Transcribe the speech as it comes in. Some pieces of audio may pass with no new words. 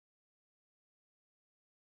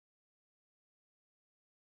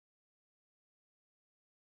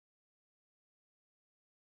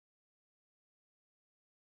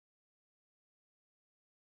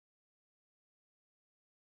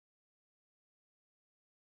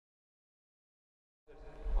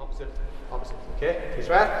opposite, opposite. Okay, he's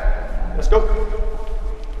right. Let's go.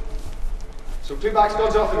 So 2 back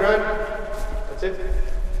studs off the ground. That's it.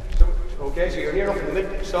 So, okay, so you're near enough in the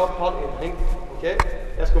mid, soft pot, thing. Okay,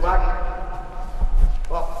 let's go back.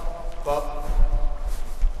 Pop, pop.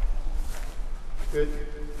 Good,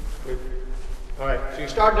 good. Alright, so you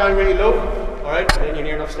start down really low, alright, and then you're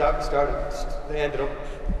near enough they ended up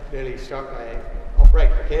really start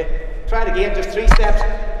upright, okay? Try it again, just 3 steps.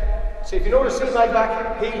 So if you notice, see my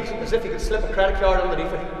back heels, as if you could slip a credit card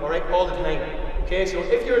underneath it, alright, all the time. Okay, so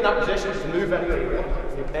if you're in that position, to move anywhere you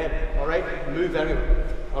want, you can, alright, move anywhere,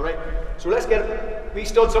 alright? So let's get wee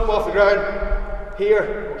studs up off the ground,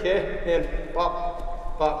 here, okay, and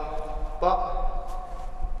bop, bop, bop.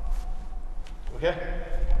 Okay,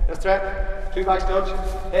 let's try it. 2 back studs,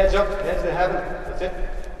 heads up, heads to heaven, that's it.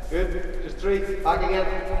 Good, just 3, back again.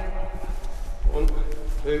 1,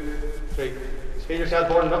 2, 3. Just feel yourself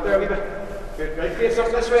boarding up there a wee bit. Good, right face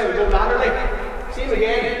up this way, we go laterally. Same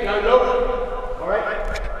again, down low.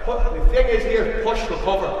 Alright, the thing is here, push,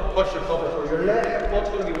 recover, push, recover. So your left foot's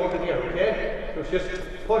going to be working here, okay? So it's just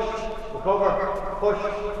push, recover, push,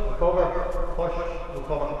 recover, push,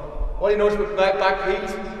 recover. All you notice with back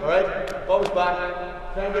heels, alright? Bumps back,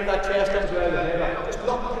 try and get that chest up as well. Just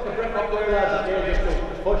look at the grip up there, lads, again, just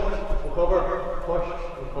go push, recover, push,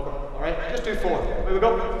 recover. Alright, just do 4. Here we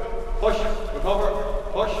go. Push, recover,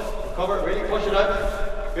 push, recover, really push it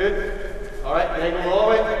out. Good. Alright, then go all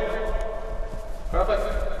the way. Perfect.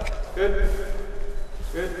 Good.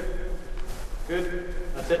 Good. Good.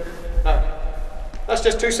 That's it. Now, that's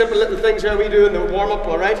just 2 simple little things here we do in the warm-up,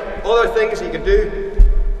 alright? Other things you can do,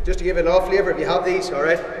 just to give it enough flavour if you have these,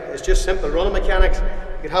 alright? It's just simple running mechanics.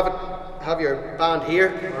 You can have your band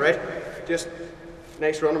here, alright? Just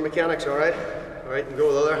nice running mechanics, alright? Alright, and go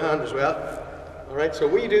with the other hand as well. Alright, so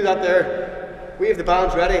we do that there. We have the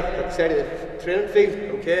bands ready at the side of the training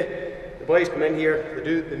field, okay? The boys come in here,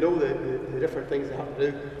 they know the different things they have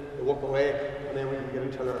to do, they walk away, and then we can get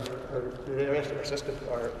into the rest of our system,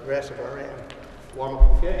 or the rest of our warm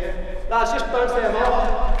up, okay? Lads, just bounce them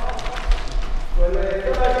off. Well,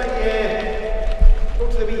 go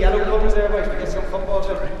to the wee yellow covers there, boys, to get some footballs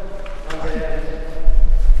in. And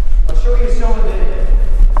I'll show you some of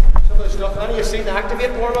the stuff. Any of you seen the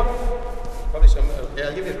Activate warm up? Probably some, yeah,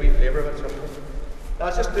 I'll give you a wee flavour of it.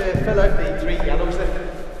 That's just to fill out the 3 yellows there.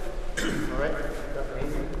 Alright,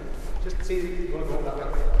 just see if you want to go that way.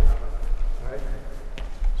 Alright,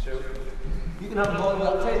 so you can have the ball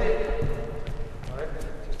that side. Alright,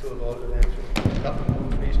 just throw the ball to the next one.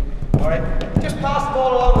 Alright, just pass the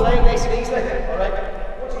ball along the line nice and easily. Alright,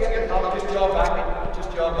 once you get your top, just jog back. Just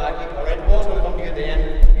jog back. Alright, the ball's going to come to you at the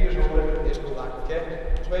end. You just roll it and just go back, okay?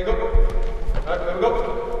 So there you go. Alright, there we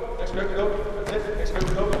go. Next group to go. That's it. Next group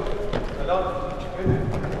to go. Well done.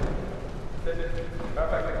 Good.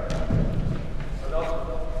 Perfect.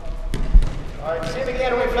 Alright, same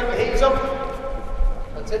again, we flip the heels up.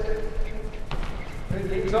 That's it. Bring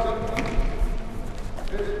the heels up.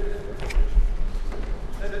 Good.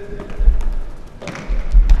 That's it.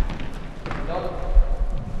 Done.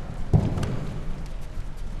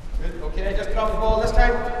 Good, okay, just drop the ball this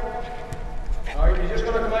time. Alright, you're just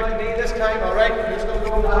going to come out to knee this time, alright? You're just going to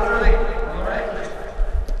go laterally, alright?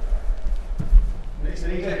 Nice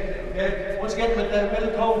and easy, okay? Once you get with the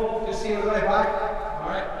middle toe, just see it right back,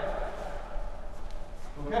 alright?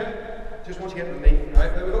 Okay, just once you get with me.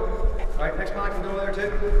 Alright, there we go. Alright, next man can go there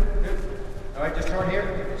too. Good. Alright, just turn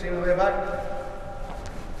here, see the way back.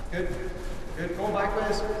 Good. Good, go back with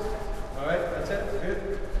us. Alright, that's it,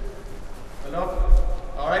 good. Enough.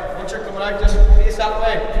 Alright, once you're coming out, just face that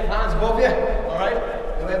way. Hands above you.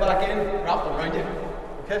 Alright, the way back in, wrap them around you.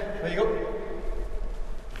 Okay, there you go.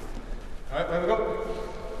 Alright, there we go.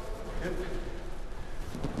 Good.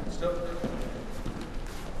 Stop.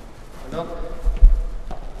 Enough.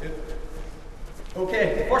 Good.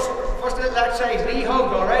 Okay, first little exercise, knee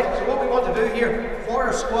hug, alright? So what we want to do here,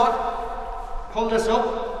 forward squat, pull this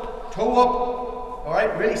up, toe up,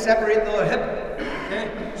 alright? Really separate the hip,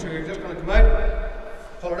 okay? So you're just going to come out,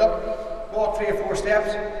 pull it up, walk 3 or 4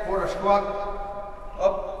 steps, forward squat,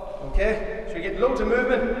 up, okay? So you get loads of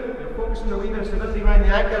movement, you're focusing on a wee bit of stability around the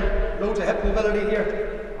ankle, loads of hip mobility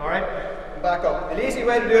here, alright? And back up. The easy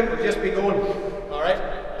way to do it would just be going, alright?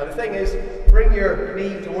 And the thing is, bring your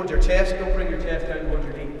knee towards your chest, don't bring your chest down towards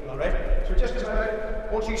your knee, alright? So just come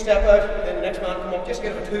out, once you step out, then the next man come up, just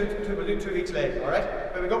get a we'll do 2 each leg, alright?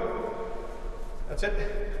 There we go. That's it.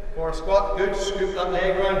 For a squat, good, scoop that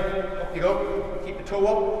leg round, up you go, keep the toe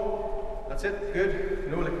up, that's it, good. You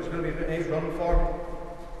know, like there's going to be a nice running form.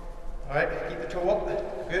 Alright, keep the toe up,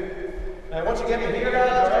 good. Now once you get to here,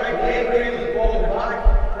 guys, alright, leg raise, the ball in the back,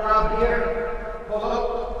 grab here, pull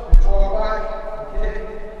up,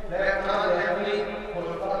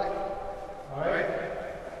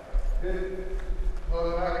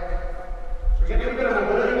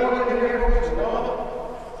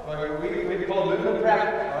 we call movement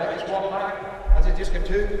prep. Alright, just walk back. That's it, just get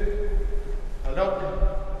 2. Hold up.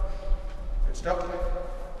 Good stop.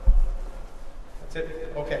 That's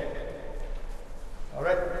it. Okay.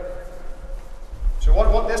 Alright. So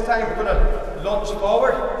what this time we're going to lunge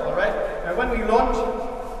forward. Alright. Now when we lunge,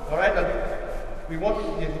 alright, we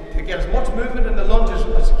want you to get as much movement in the lunges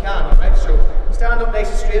as you can. Alright. So stand up nice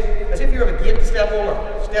and straight, as if you have a gate to step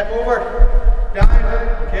over. Step over,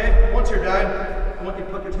 down. Okay. Once you're down, I want you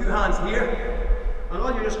to put your 2 hands here. And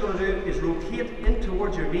all you're just going to do is rotate in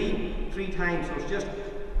towards your knee 3 times. So it's just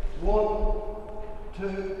 1,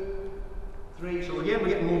 2, 3. So again, we're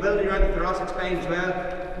getting mobility around the thoracic spine as well.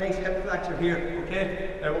 Nice hip flexor here.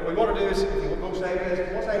 Okay. Now what we want to do is, if you go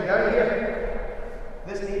sideways, once I'm down here,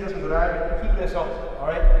 this knee doesn't go down. Keep this up. All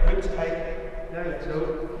right. Glutes tight. Now let's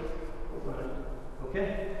go.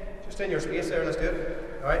 Okay. Just in your space there. Let's do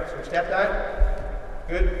it. All right. So step down.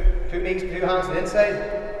 Good. 2 knees, 2 hands to the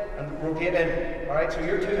inside. And rotate in. Alright, so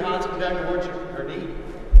your 2 hands come down towards your knee.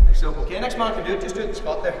 So, okay, next man can do it, just do it in the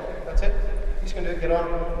spot there. That's it. He's going to do it, get on.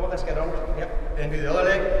 Come on, let's get on. Yep, then do the other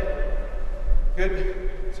leg.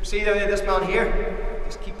 Good. So see this man here?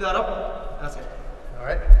 Just keep that up. That's it.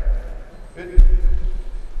 Alright. Good.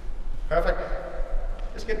 Perfect.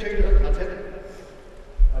 Just get 2 to it, that's it.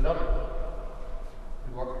 Well done.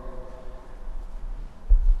 Good work.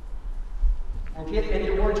 Rotate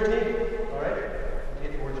in towards your knee. Alright.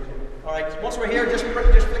 Alright, so once we're here, just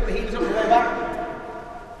flick the heels up and way back.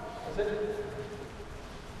 That's it.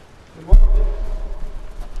 Good work.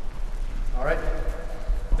 Alright.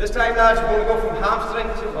 This time, lads, we're going to go from hamstring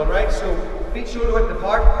to, alright, so feet shoulder width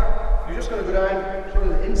apart. You're just going to go down sort of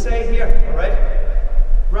the inside here, alright.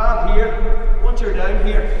 Grab here. Once you're down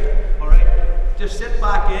here, alright, just sit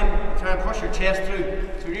back in and try and push your chest through.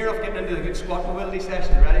 So you're near enough getting into the good squat mobility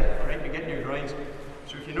session already, alright, you're getting your groins.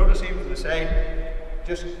 So if you notice even to the side,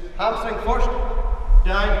 just hamstring first,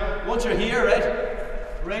 down. Once you're here,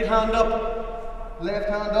 right hand up, left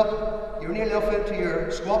hand up. You're nearly enough into your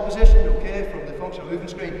squat position, okay, from the functional movement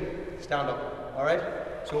screen. Stand up, alright?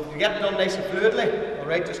 So if you get it done nice and fluidly,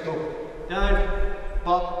 alright, just go down,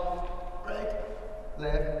 up, right,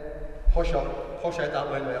 left, push up, push out that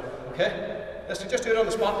way and way up, okay? Just do it on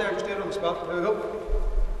the spot there, just do it on the spot. There we go.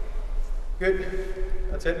 Good,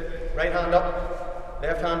 that's it. Right hand up,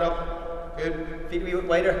 left hand up. Good. Feet a wee bit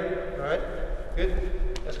wider. Alright. Good.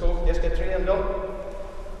 Let's go. Just get 3 of them done.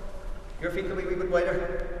 Your feet a wee bit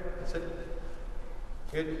wider. That's it.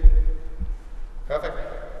 Good. Perfect.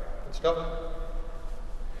 Good stuff.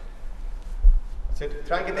 That's it.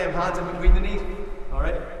 Try and get them hands in between the knees.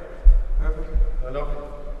 Alright. Perfect. Well done.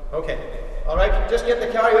 Okay. Alright. Just get the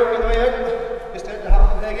karaoke on the way out. Just out the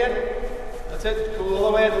half of the leg in. That's it. Go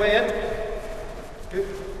all the way in. Good.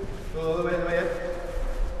 Go all the way in.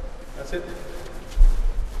 That's it.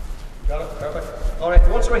 Got it, perfect. Alright,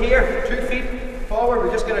 once we're here, 2 feet forward,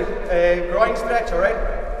 we're just going to groin stretch,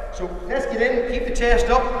 alright? So let's get in, keep the chest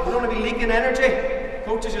up. We don't want to be leaking energy.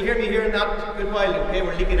 Coaches, you'll hear me hearing that a good while, okay?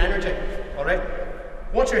 We're leaking energy, alright?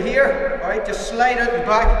 Once you're here, alright, just slide out the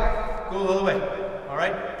back, go all the way,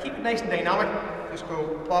 alright? Keep it nice and dynamic. Just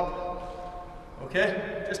go pop,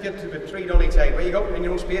 okay? Just get to the 3 down each side. Where you go, in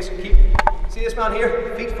your own space. Keep. See this man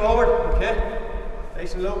here? Feet forward, okay?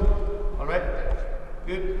 Nice and low. Alright,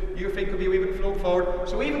 good. Your feet could be a wee bit float forward.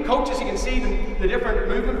 So even coaches, you can see the different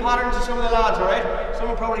movement patterns of some of the lads, alright? Some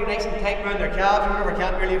are probably nice and tight around their calves or whatever,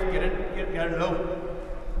 can't really get in low.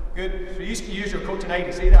 Good. So you can use your coaching eye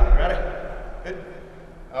to see that, ready? Good.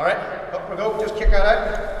 Alright, up we go, just kick that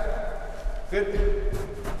out. Good.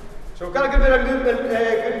 So we've got a good bit of movement,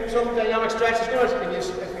 good some dynamic stretches.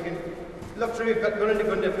 If we can look through, we've got going into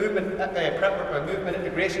movement, prep movement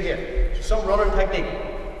integration here. So some running technique.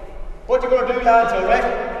 What you're going to do, lads,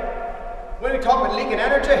 alright? When we talk about leaking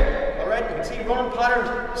energy, alright, you can see running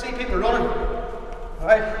patterns, see people running.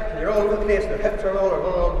 Alright, you're all over the place, their hips are all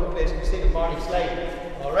over the place, you can see the body slide.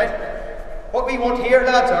 Alright? What we want here,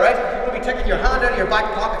 lads, alright, you're going to be taking your hand out of your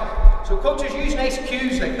back pocket. So coaches use nice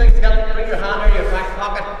cues like things to bring your hand out of your back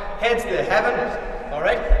pocket, heads to the heavens,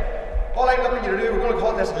 alright? All I'm looking you to do, we're going to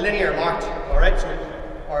call this linear march, alright? So,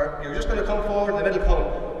 or you're just going to come forward in the middle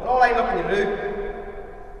column. And all I'm looking you to do,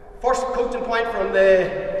 first coaching point from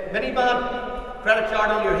the miniband, credit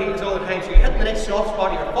card on your heels all the time. So you're hitting the nice soft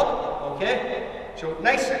spot of your foot, okay? So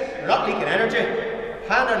nice, you're not leaking energy.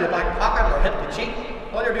 Hand on the back pocket or hit the cheek.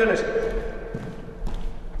 All you're doing is,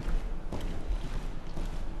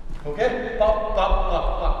 okay? Pop, pop,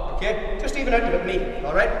 pop, pop, okay? Just even out with me,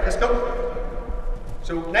 alright? Let's go.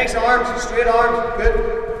 So nice arms, straight arms,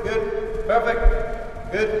 good, good,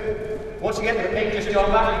 perfect, good. Once you get to the pink, just jump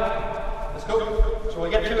back. Let's go. So we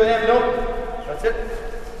get 2 of them done. That's it.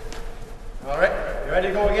 Alright, you ready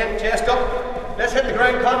to go again? Chest up. Let's hit the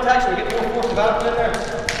ground contact so we get more force development in there.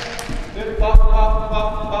 Good, pop, pop,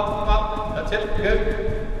 pop, pop, pop. That's it,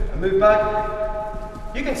 good. And move back.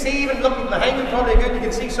 You can see, even looking behind you, probably good, you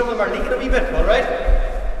can see some of them are leaking a wee bit, alright?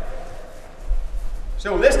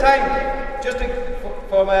 So this time, just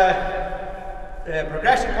from a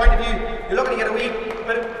progression point of view, you're looking to get a wee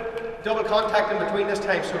bit of double contact in between this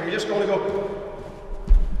time, so you're just going to go.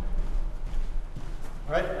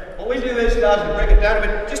 Alright, what we'll do is, lads, we'll break it down a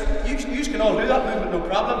bit. Just, you can all do that movement, no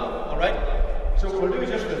problem, alright? So what we'll do is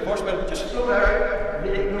just for the first bit, just slow down,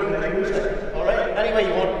 alright? Any way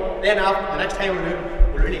you want. Then after, the next time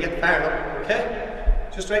we'll really get fired up, okay?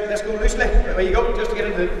 Just right, let's go loosely. There you go, just to get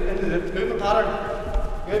into the movement pattern.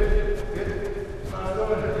 Good, good.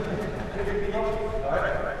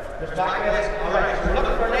 Alright, just back in this. Alright, so we're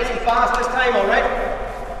looking for nice and fast this time, alright?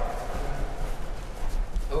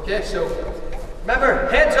 Okay, so remember,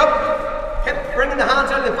 heads up, hip, bringing the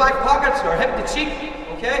hands out of the back pockets or hip to cheek,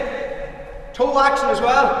 okay? Toe action as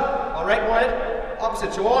well, alright, one head,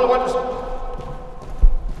 opposite, so all I want is.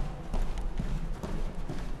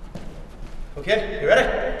 Okay, you ready?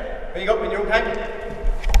 There you go, in your own time.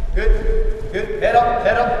 Good, good, head up,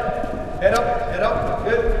 head up, head up, head up,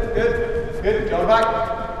 good, good, good, down back,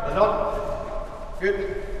 and up,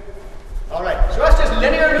 good. Alright, so that's just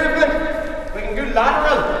linear movement. We can do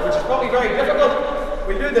lateral, which is probably very difficult.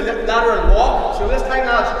 We'll do the lateral walk. So this time,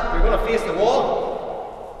 lads, we're going to face the wall.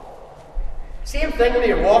 Same thing when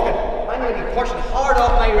you're walking. I'm going to be pushing hard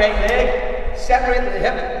off my right leg, separating the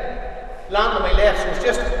hip, land on my left. So it's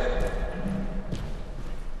just.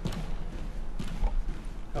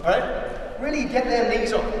 Alright? Really get them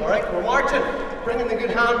knees up. Alright? We're marching, bringing the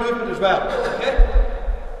good hand movement as well. Okay?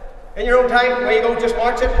 In your own time, where you go, just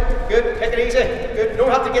march it. Good, take it easy. Good. You don't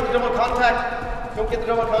have to get the double contact. Don't get the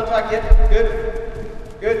double contact yet. Good.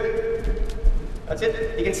 Good. That's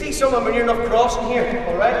it. You can see some of them when you're not crossing here.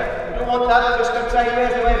 Alright? You don't want that, just come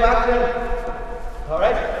sideways the way back then.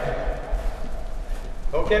 Alright?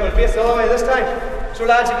 Okay, we'll face the other way this time. So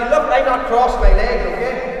lads, if you look, I'm not crossing my legs,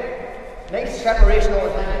 okay? Nice separation all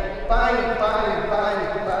the time. Bang, bang, bang,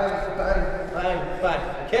 bang, bang, bang, bang.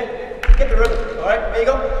 Okay? Get the rhythm. Alright, there you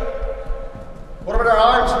go. What about our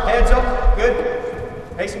arms? Heads up. Good.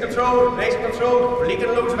 Nice and controlled. Nice and controlled. We're leaking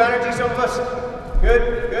loads of energy, some of us.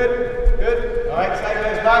 Good, good, good. Alright,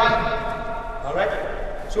 sideways back. Alright.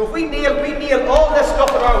 So if we nail all this stuff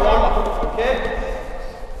in our warm-up, okay?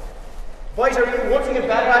 Boys, once we get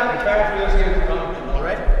better at it, we try to do this here.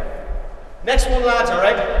 Alright? Next one, lads,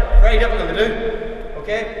 alright? Very difficult to do.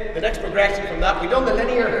 Okay? The next progression from that, we've done the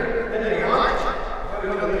linear march.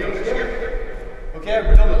 Okay,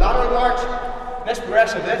 we've done the lateral march. Next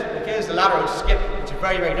progression of this, okay, is the lateral skip, which is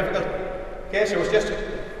very, very difficult. Okay, so it's just.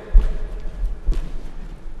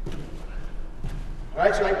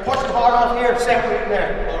 Alright, so I'm pushing hard off here, separating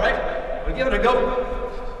there. Alright? We'll give it a go.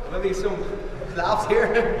 Maybe some laughs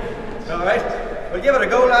here. Alright? We'll give it a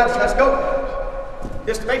go, lads. Let's go.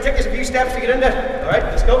 Just might take us a few steps to get in there. Alright,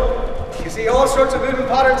 let's go. You can see all sorts of movement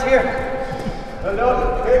patterns here. Well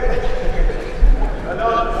done. Well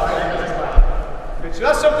done. Good. So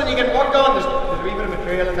that's something you can work on. There's a wee bit of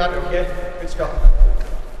material in that, okay? Good stuff.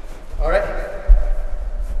 Alright.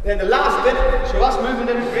 Then the last bit, so that's movement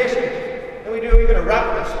integration. Then we do a wee bit of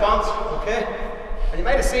rapid response, okay? And you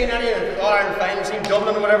might have seen any of the All-Ireland finals, seen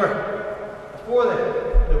Dublin or whatever. Before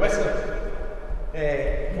the whistle,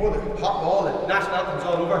 before the hot ball, the national anthem's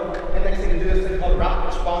all over. Then next thing you do is thing called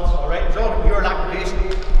rapid response, alright? It's all neural activation,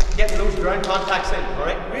 getting those ground contacts in,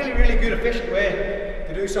 alright? Really, really good, efficient way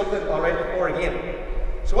to do something, alright, before a game.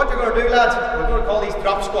 So what you're going to do, lads, we're going to call these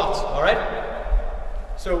drop squats, alright?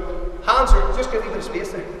 So hands are, just give me a bit of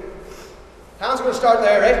space there. Hands are going to start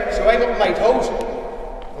there, right? So I'm up on my toes,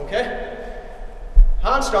 okay?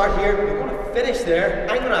 Hands start here, we're going to finish there.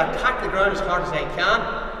 I'm going to attack the ground as hard as I can.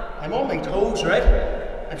 I'm on my toes, right?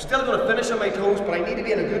 I'm still going to finish on my toes, but I need to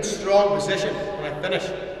be in a good, strong position when I finish.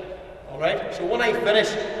 Alright? So when I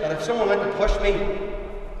finish, that if someone went to push me,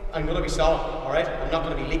 I'm going to be solid, alright? I'm not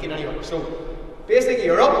going to be leaking anyway. So basically,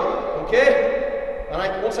 you're up, okay?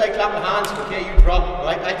 And once I clap my hands, okay, you drop,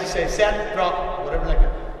 alright? I just say set, drop, or whatever like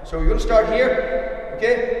that. So you're going to start here,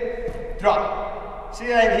 okay? Drop. See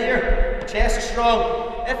that I'm here? Chest is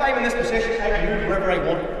strong. If I'm in this position, I can move wherever I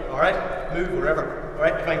want, alright? Move wherever,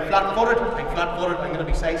 alright? If I'm flat-footed, I'm going to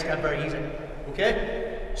be side-step very easy,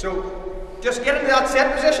 okay? So just get into that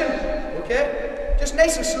set position, okay? Just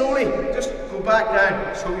nice and slowly, just go back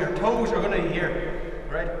down. So your toes are going to be here,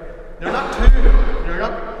 right? They're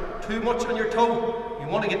not too much on your toe. You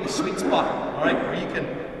want to get the sweet spot, alright? Where you can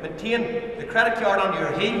maintain the credit card onto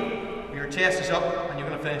your heel, your chest is up, and you're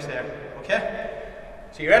going to finish there. Okay?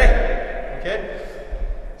 So you ready? Okay.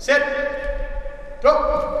 Sit.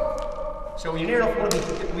 Drop. So when you're near enough, one of these,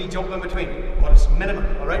 get the wee jump in between. But it's minimum,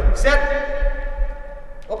 alright? Sit.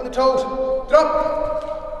 Open the toes.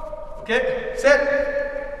 Drop. Okay. Sit.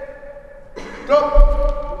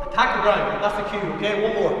 Drop. Attack the ground. That's the cue. Okay.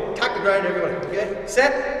 One more. Attack the ground, everybody. Okay.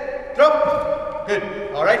 Sit. Drop. Good.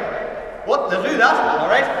 Alright. What? They'll do that.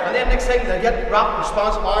 Alright. And then next thing, they'll get rapid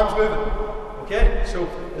response, arms moving. Okay. So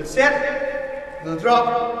they'll sit. They'll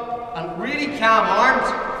drop. And really calm arms.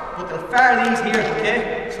 But they'll fire these here.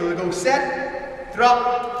 Okay. So they'll go sit.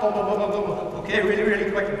 Drop. Boom, boom, boom, boom, boom. Okay. Really,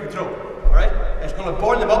 really quick and control. Alright. It's going to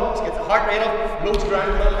boil them up to get the heart rate up. Loads of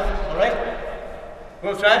ground. Alright.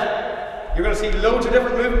 We'll try it. You're going to see loads of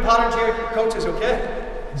different movement patterns here, coaches,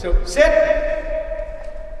 okay? So, sit,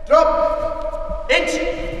 drop, inch,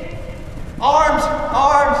 arms,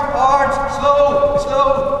 arms, arms, slow,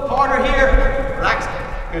 slow, harder here, relax,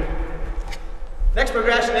 good. Next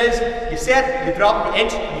progression is, you sit, you drop, you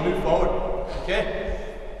inch, and you move forward, okay?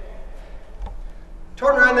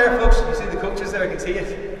 Turn around there, folks, you see the coaches there, I can see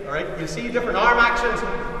it, alright? You'll see different arm actions.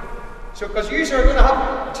 So, because you are going to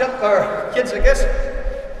have kids like this,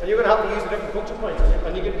 and you're going to have to use the different coaching points.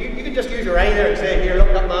 And you can just use your eye there and say, here, look,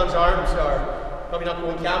 that man's arms are probably not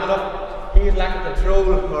going calm enough. He's lacking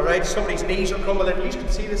control, alright? Somebody's knees are crumbling. You can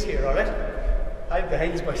see this here, alright? Hide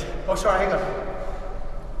behind this, boys. Oh, sorry, hang on.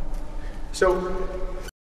 So,